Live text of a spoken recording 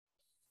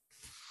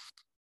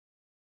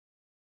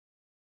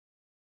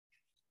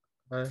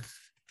Hi.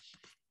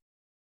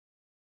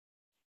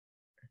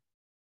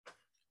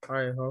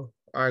 Hi,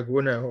 hi,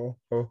 good night.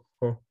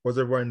 What's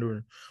everyone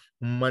doing?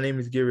 My name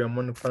is Gary. I'm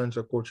one of the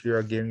financial coach here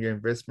at Game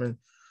Investment.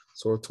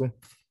 So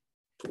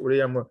today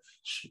I'm gonna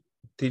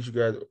teach you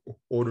guys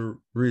all the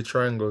red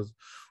triangles,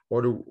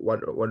 what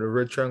the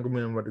red triangle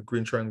mean, what the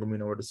green triangle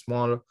mean, and what the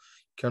smaller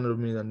candle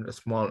mean, and the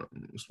small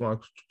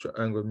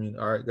triangle mean.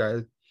 All right,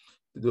 guys.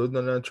 Those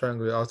non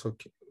triangle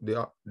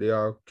they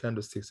are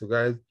candlesticks. So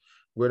guys,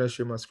 go ahead and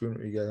share my screen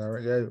with you guys. All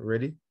right, guys,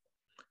 ready?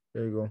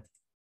 There you go.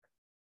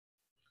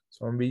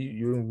 So I'm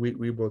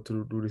we about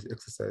to do this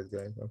exercise,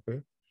 guys.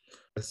 Okay.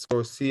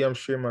 So see, I'm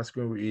sharing my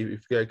screen with you.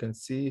 If you guys can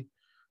see,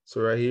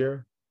 so right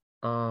here,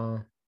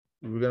 we're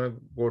gonna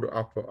go to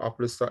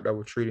upper stock that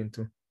we're trading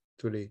to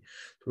today.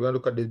 So we're gonna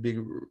look at this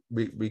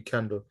big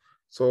candle.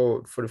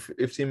 So for the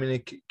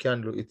 15-minute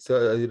candle, it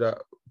tells you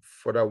that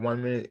for that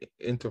 1 minute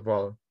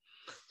interval.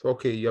 So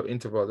okay, you have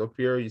intervals up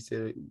here. You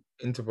say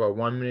interval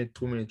 1 minute,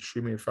 2 minutes,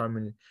 3 minutes, 5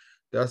 minutes.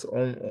 That's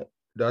on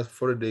that's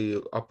for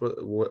the upper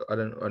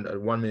on a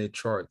 1 minute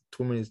chart,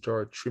 2 minutes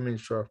chart, 3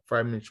 minutes chart,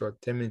 5 minute chart,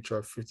 10 minute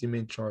chart,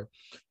 15-minute chart,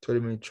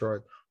 30-minute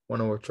chart,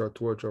 1 hour chart,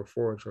 2 hour chart,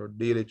 4 hour chart,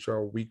 daily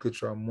chart, weekly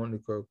chart, monthly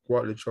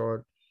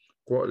chart,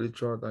 quarterly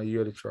chart, and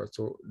yearly chart.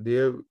 So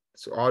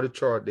all the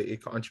chart they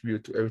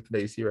contribute to everything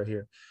that you see right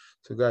here.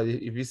 So guys,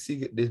 if you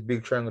see this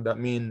big triangle, that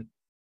means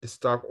the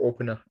stock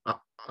open at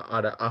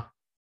a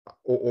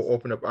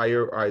open up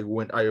higher, I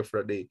went higher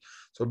for the day.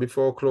 So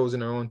before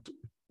closing around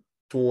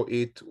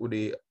 208 with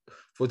the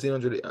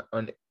 1400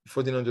 and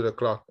 1400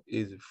 o'clock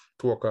is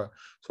 2 o'clock.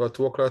 So at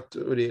 2 o'clock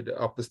today,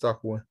 the upper stock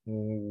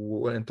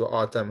went into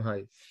all-time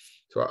high.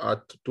 So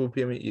at 2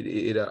 p.m.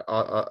 it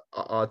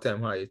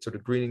all-time high. So the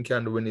green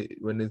candle when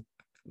it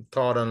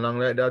tall and long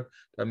like that,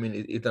 that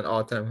means it's an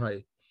all-time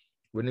high.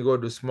 When you go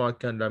to small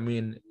candle, I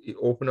mean it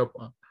open up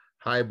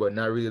high, but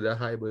not really that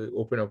high, but it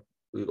open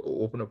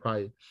up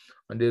high.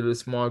 And then the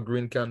small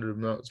green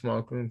candle,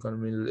 small green candle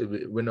mean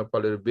it went up a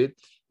little bit,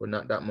 but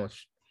not that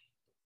much.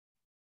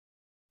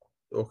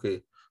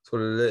 Okay, so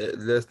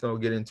let's now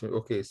get into it.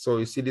 Okay, so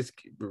you see this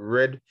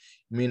red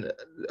mean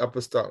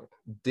upper stock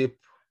dip.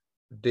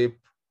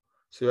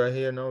 So right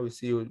here now we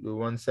see the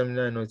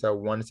 179, now it's at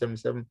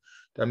 177.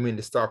 That means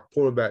the stock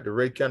pull back. The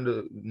red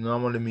candle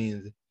normally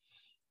means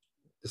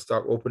the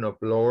stock open up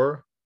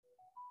lower,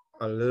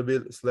 a little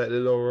bit slightly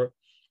lower,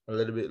 a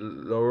little bit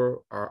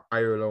lower, or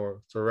higher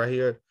lower. So right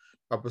here,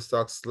 upper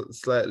stock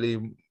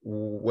slightly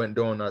went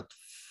down at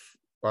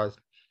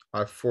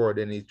 4.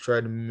 Then he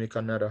tried to make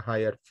another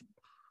high at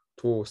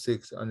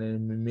 206, and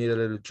then we made a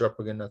little drop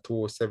again at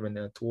 207,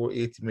 and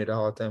 208 made a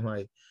all-time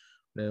high.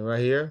 Then right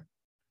here,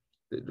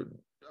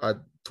 at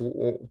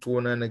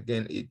 209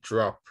 again, it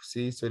dropped.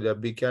 See, so the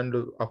big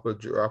candle up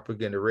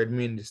again. The red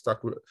mean the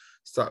stock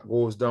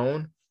goes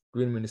down,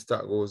 green mean the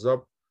stock goes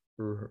up,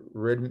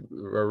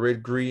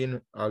 red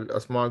green, a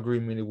small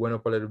green mean it went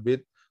up a little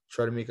bit,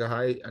 try to make a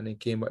high, and then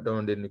came back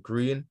down. Then the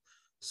green,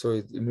 so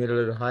it made a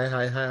little high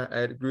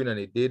at green, and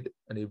it did,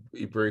 and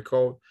it break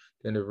out.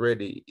 Then the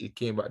red, it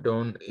came back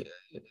down.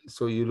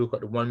 So you look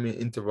at the 1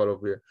 minute interval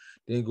over here.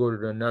 Then you go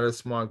to another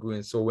small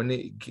green. So when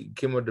it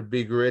came out the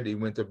big red, it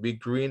went to big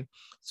green.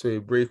 So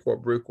it break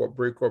up,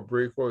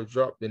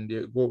 drop. Then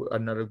they go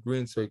another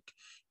green. So it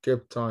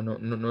kept on.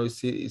 No, you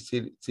see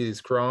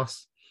this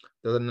cross.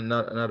 There's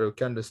another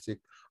candlestick.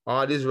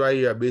 All this right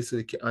here are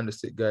basically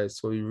candlestick, guys.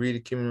 So you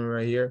really came in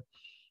right here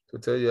to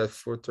tell you at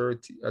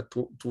 4:30, at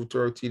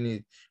 2:13,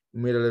 it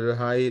made a little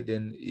high,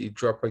 then it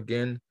drop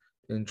again,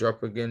 then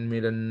drop again,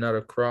 made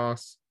another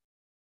cross,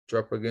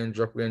 drop again,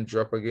 drop again,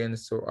 drop again.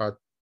 So at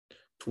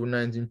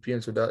 2:19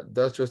 p.m. So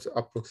that's just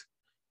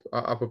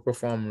upper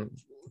perform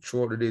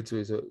throughout the day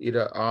too. So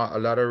either a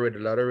lot of red, a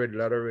lot of red, a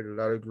lot of red, a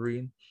lot of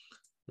green,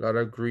 a lot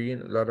of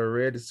green, a lot of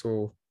red.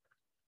 So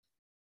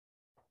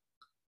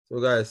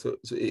guys, so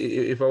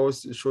if I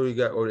was to show you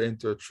guys how to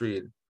enter a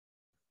trade,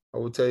 I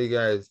would tell you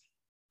guys,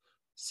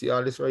 see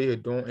all this right here,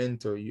 don't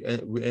enter.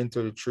 We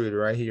enter the trade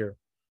right here.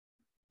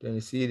 Then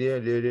you see there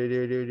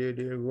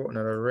go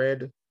another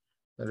red,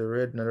 another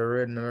red, another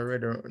red, another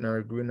red,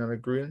 another green, another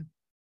green.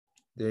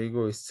 There you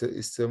go. It's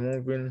still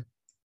moving.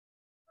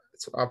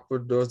 So Apple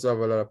does have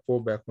a lot of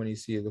pullback when you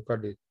see it. Look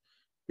at it.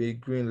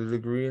 Big green, little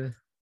green.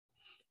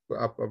 But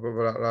up a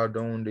lot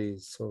down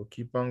days. So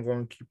keep on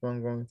going, keep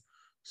on going.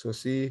 So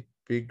see,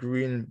 big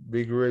green,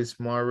 big red,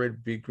 small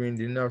red, big green.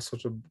 Didn't have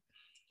such a.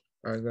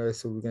 All right, guys.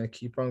 So we're gonna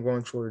keep on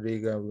going through the day,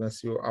 guys. We're gonna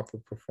see how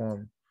Apple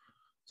perform.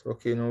 So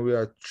okay, now we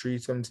are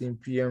 3:17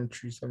 p.m.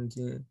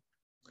 3:17.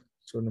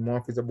 So the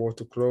market's about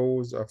to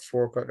close at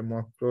 4 o'clock. The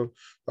market close.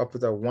 Up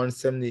at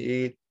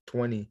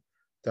 178.20.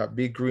 That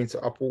big green. So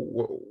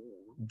Apple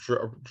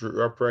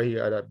drop right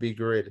here at that big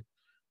red.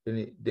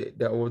 Then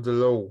that was the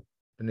low.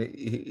 And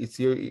it's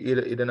here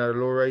either not a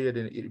low right here.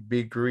 Then it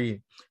big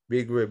green,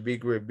 big red,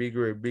 big red, big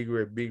red, big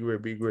red, big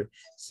red, big red.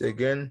 So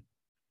again,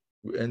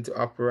 we enter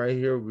up right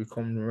here. We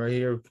come right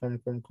here.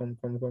 Come.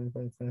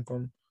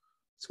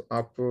 So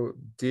Apple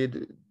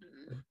did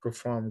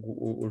perform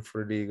good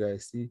for the day,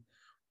 guys. See,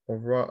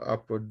 overall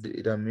Apple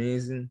did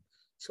amazing.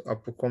 So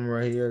Apple come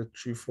right here,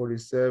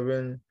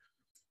 347.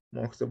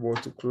 Market's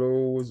about to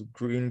close.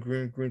 Green.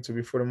 So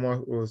before the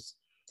market was,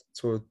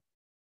 so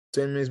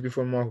 10 minutes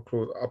before market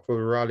close, Apple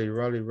rally.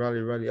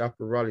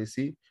 Apple rally.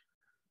 See,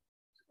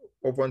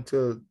 up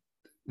until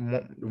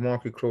the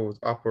market closed,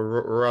 Apple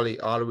rally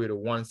all the way to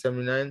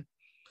 179,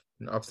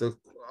 and after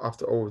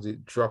hours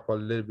it drop a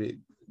little bit.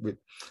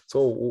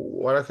 So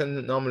what I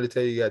can normally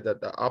tell you guys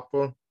that the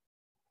Apple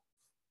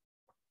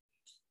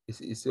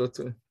is still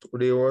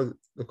today was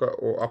look at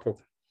Apple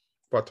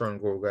pattern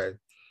go, guys.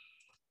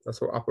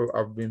 That's what Apple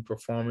have been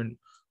performing.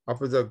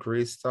 Apple's a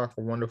great stock,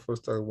 a wonderful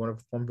stock, a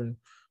wonderful company,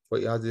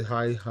 but it has a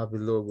high, have a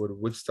low. But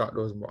which stock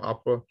does more?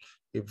 Apple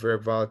is very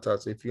volatile.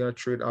 So if you're gonna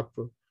trade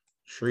Apple,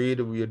 trade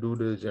where you do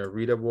this and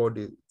read about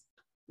it,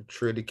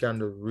 trade the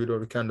candles, read all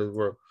the candles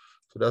work.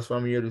 So that's why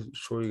I'm here to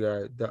show you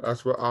guys.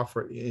 That's what I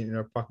offer in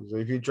our pocket. So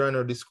if you join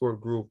our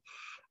Discord group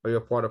or you're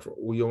part of,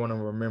 or you want to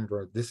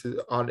remember, this is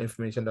all the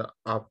information that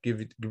I've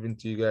given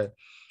to you guys.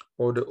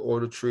 All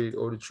the trade,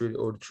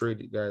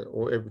 guys,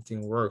 all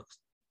everything works.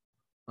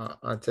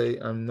 I tell you,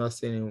 I'm not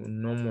saying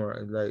no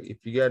more. Like,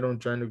 if you guys don't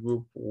join the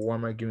group, why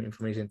am I giving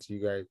information to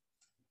you guys?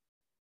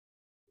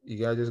 You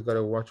guys just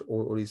gotta watch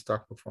all these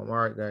stock perform. All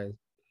right, guys,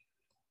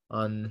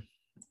 and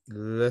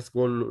let's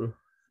go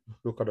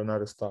look at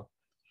another stock.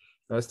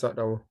 Let's start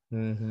that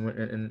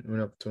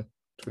went up to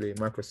today,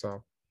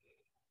 Microsoft.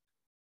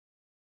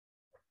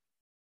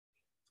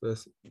 So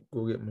let's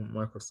go get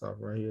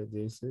Microsoft right here.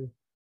 They say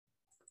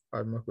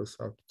add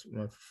Microsoft to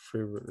my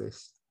favorite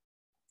list.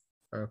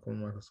 I call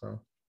Microsoft.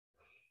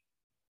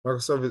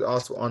 Microsoft is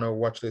also on our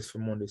watch list for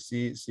Monday.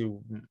 See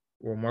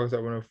what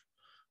Microsoft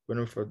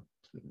went up for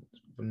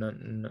that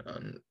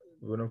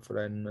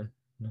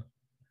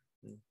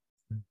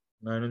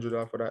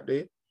 $900 for that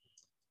day.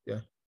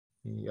 Yeah,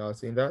 y'all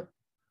seen that?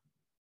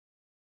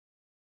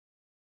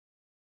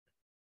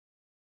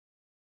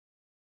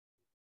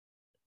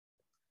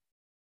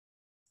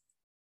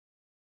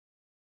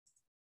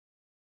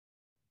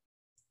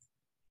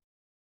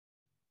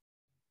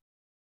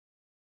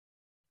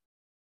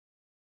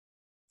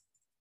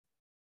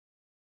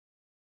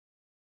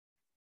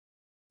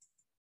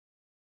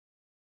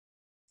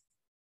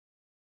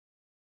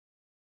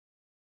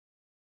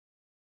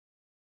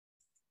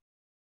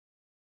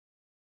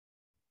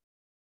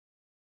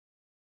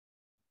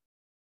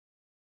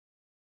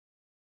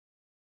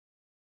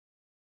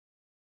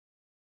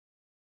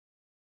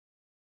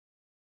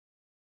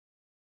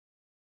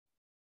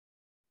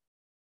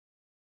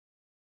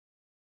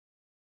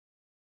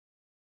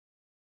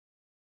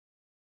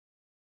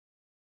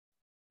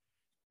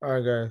 All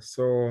right, guys.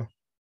 So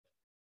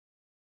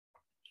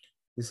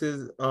this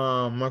is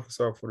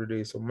Microsoft for the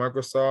day. So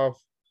Microsoft,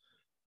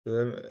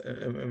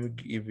 let me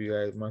give you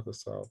guys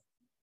Microsoft.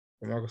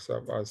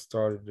 Microsoft has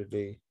started the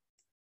day.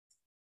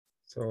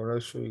 So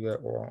let's show you guys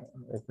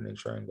opening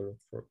triangle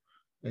for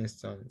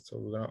instance. So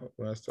we're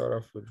gonna start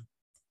off with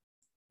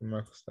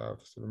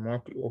Microsoft. So the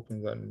market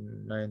opens at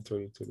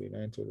 9:30 today.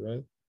 9:30,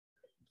 right?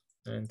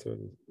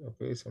 9:30.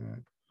 Okay, so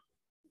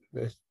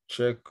let's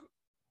check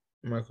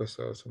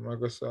Microsoft. So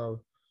Microsoft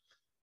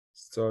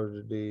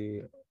started the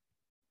day.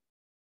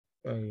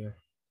 Yeah,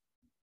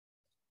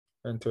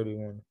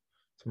 9:31.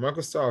 So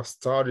Microsoft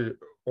started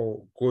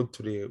good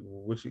today,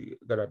 which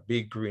got a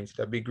big green. So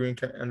that big green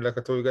and like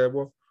I told you guys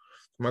about,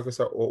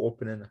 Microsoft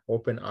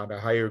open at a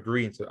higher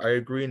green. So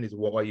higher green is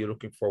what you're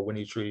looking for when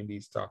you're trading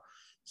these stocks.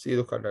 See,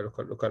 look at that,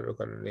 look at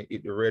it.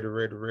 It the red,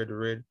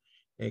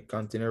 and it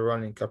continue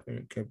running,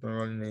 keep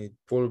running, and it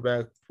pull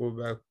back.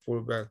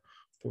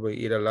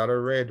 It a lot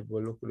of red,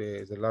 but look,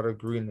 there's a lot of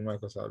green in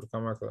Microsoft. Look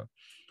at Microsoft.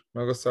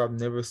 Microsoft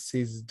never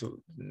ceases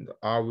to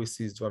always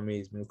ceases to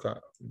amaze me. Look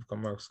at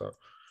Microsoft.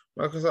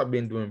 Microsoft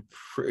been doing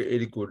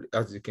pretty good,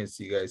 as you can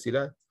see, guys. See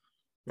that?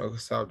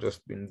 Microsoft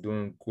just been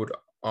doing good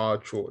all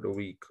throughout the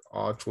week,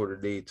 all throughout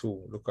the day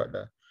too. Look at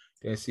that.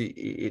 Then see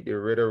it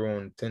read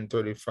around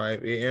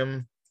 10:35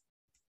 a.m.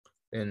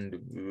 and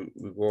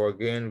we go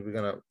again. We're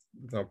gonna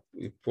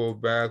pull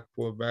back.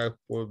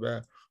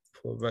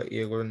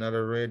 Here goes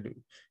another red.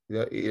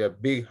 A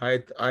big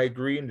high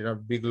green, then a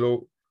big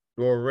low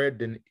red,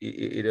 then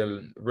it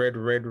a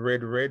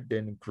red,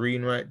 then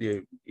green right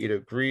there. It a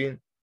green,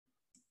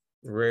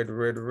 red,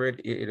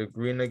 it a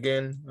green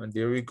again, and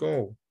there we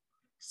go.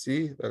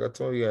 See, like I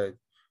told you guys,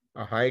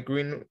 a high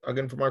green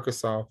again for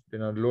Microsoft,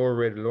 then a low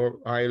red,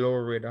 high low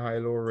red, high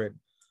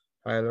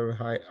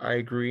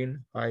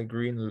green, high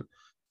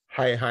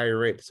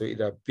red. So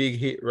it's a big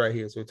hit right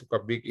here. So it took a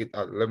big hit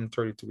at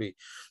 11:30 today.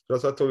 So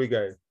that's what I told you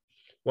guys.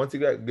 Once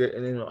you get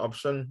an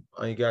option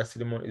and you guys see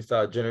the money, it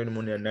start generating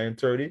money at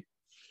 9:30.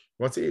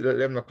 Once it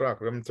 11 o'clock,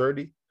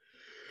 11:30.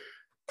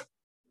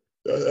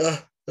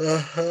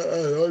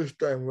 All this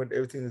time when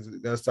everything is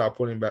gonna start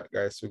pulling back,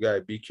 guys. So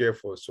guys, be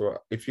careful. So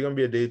if you're gonna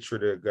be a day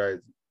trader, guys,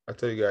 I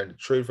tell you guys,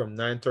 trade from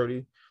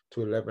 9:30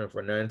 to 11,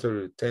 from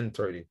 9:30 to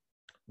 10:30.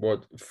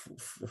 But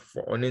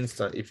for an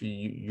instant, if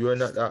you're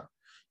not that,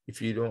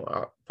 if you don't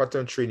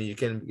pattern trading, you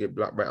can get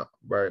blocked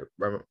by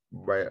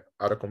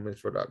other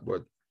companies for that.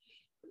 But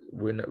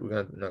we're not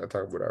gonna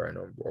talk about that right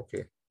now. But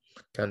okay.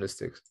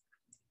 candlesticks.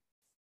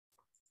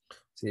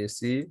 So you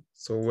see,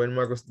 so when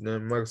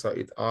Microsoft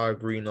it all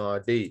green all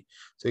day.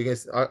 So you can,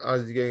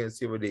 as you can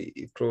see, what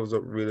it closed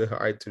up really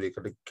high today,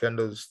 because the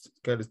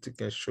candlestick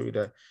can show you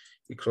that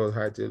it closed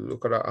high today.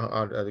 Look at that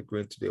at the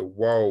green today.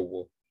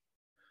 Wow,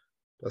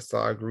 that's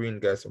all green,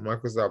 guys. So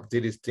Microsoft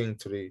did its thing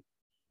today,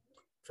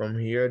 from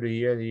here to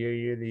here to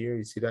here to here.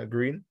 You see that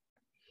green?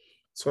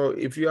 So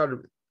if you had,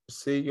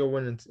 say you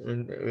went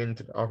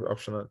into the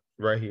option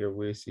right here,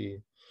 where you see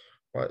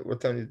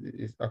what time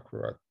is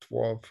accurate?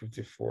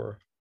 12:54.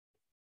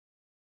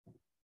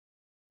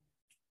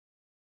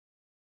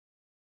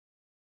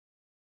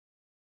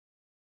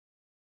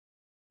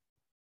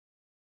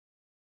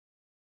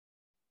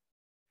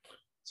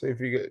 So if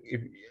you get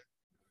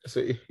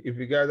if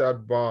you guys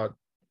had bought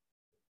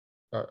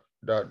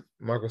that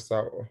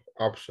Microsoft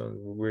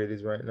option where it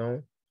is right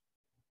now,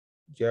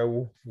 yeah,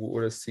 we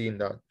would have seen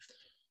that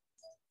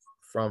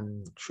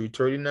from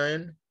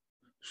 339,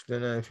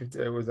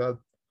 339.50 was that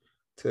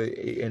to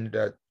it ended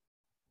at,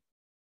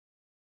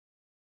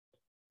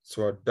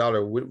 so a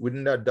dollar.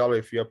 Within that dollar,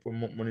 if you have put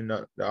money in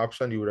that the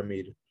option, you would have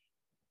made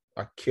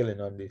a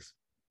killing on this.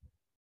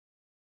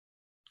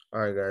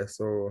 All right, guys.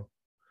 So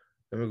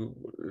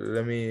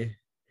let me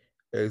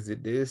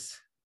exit this.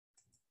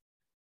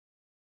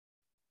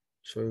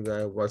 Show you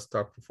guys what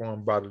stock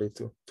performed badly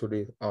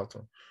today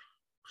autumn.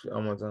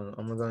 Amazon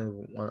is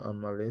one on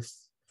my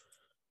list.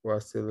 Well,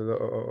 still a lot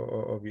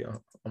of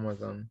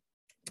Amazon.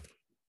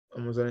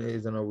 Amazon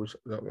is on a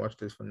watch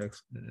list for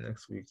next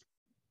week.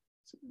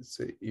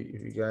 So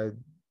if you guys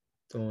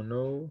don't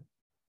know,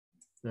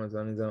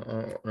 Amazon is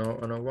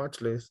on a watch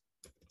list.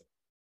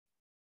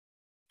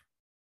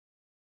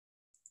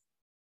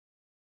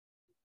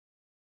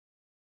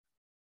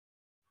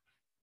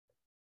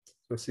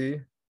 So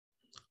see,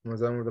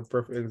 Amazon was a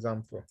perfect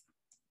example.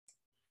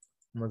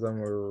 Amazon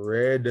was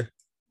red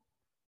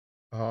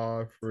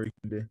all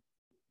freaking day.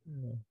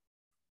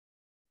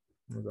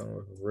 Amazon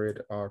was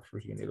red all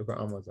freaking day. Look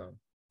at Amazon.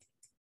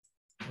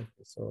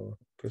 Okay, so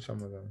catch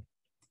Amazon.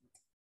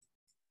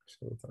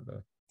 So look at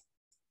that.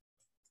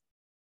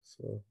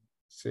 So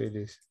say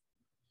this.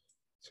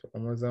 So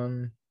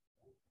Amazon.com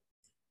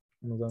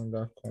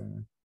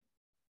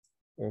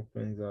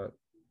opens at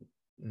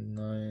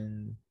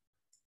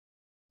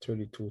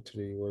 9:32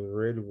 today. Was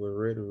red,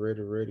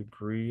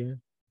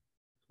 green.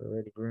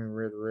 Red, green,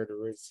 red.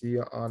 See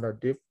all that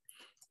dip.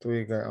 So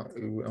you gotta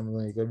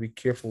be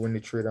careful when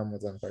you trade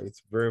Amazon, because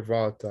it's very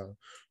volatile.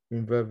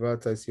 When very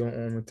volatile, see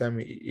only time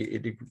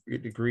it the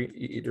green,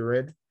 it the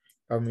red.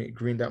 I mean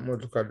green that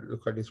much. Look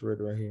at this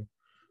red right here.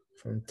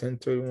 From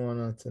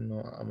 10:31 until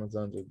now,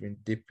 Amazon has been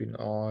dipping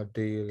all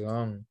day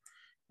long.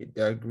 It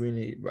that green,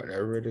 it but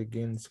that red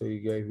again. So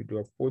you guys, if you do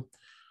a put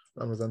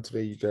Amazon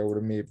today, you guys would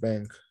have made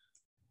bank.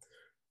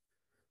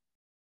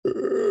 I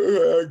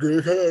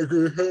agree.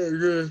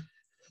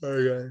 All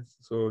right, guys.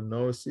 So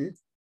now see,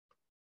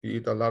 you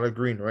eat a lot of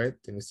green, right?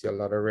 Then you see a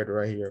lot of red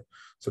right here.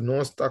 So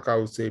no stock, I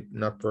would say,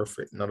 not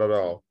perfect, not at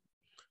all.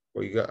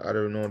 But you got, I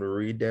don't know to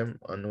read them.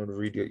 I know to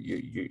read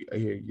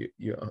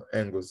your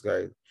angles,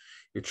 guys.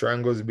 Your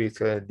triangles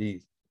basically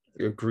these.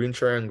 Your green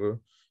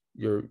triangle,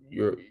 your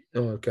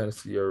no, I can't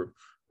see your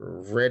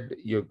red,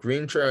 your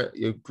green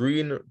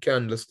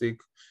candlestick,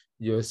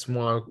 your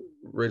small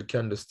red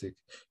candlestick,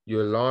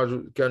 your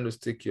large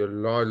candlestick, your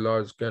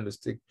large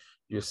candlestick,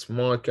 your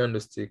small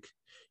candlestick,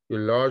 your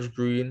large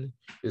green,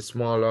 your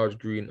small large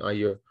green, and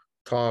your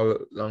tall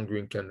long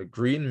green candle.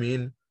 Green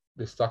mean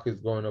the stock is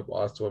going up,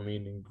 also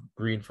meaning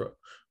green for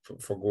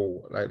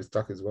gold. Like the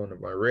stock is going up.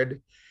 My red,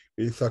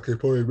 the stock is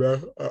pulling back.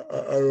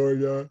 I don't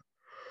know.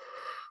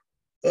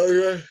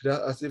 Okay,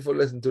 that's it for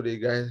listening today,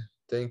 guys.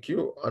 Thank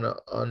you, and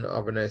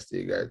have a nice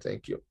day, guys.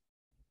 Thank you.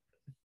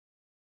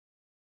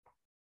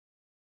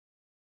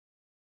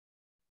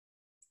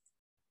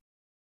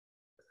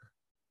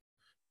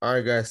 All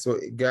right, guys. So,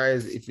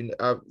 guys, if you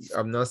have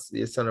not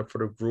signed up for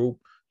the group,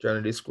 join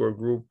the Discord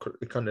group.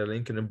 Click on the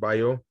link in the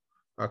bio.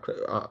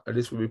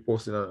 This will be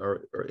posted on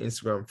our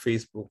Instagram,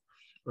 Facebook,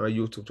 or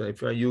YouTube channel.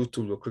 If you're on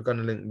YouTube, click on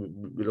the link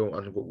below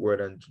and go word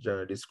and join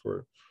the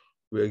Discord.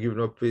 We are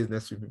giving up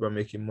business with people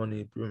making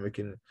money, people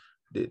making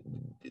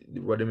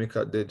what they make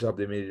out the job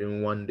they made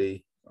in one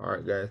day. All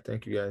right, guys.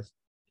 Thank you, guys.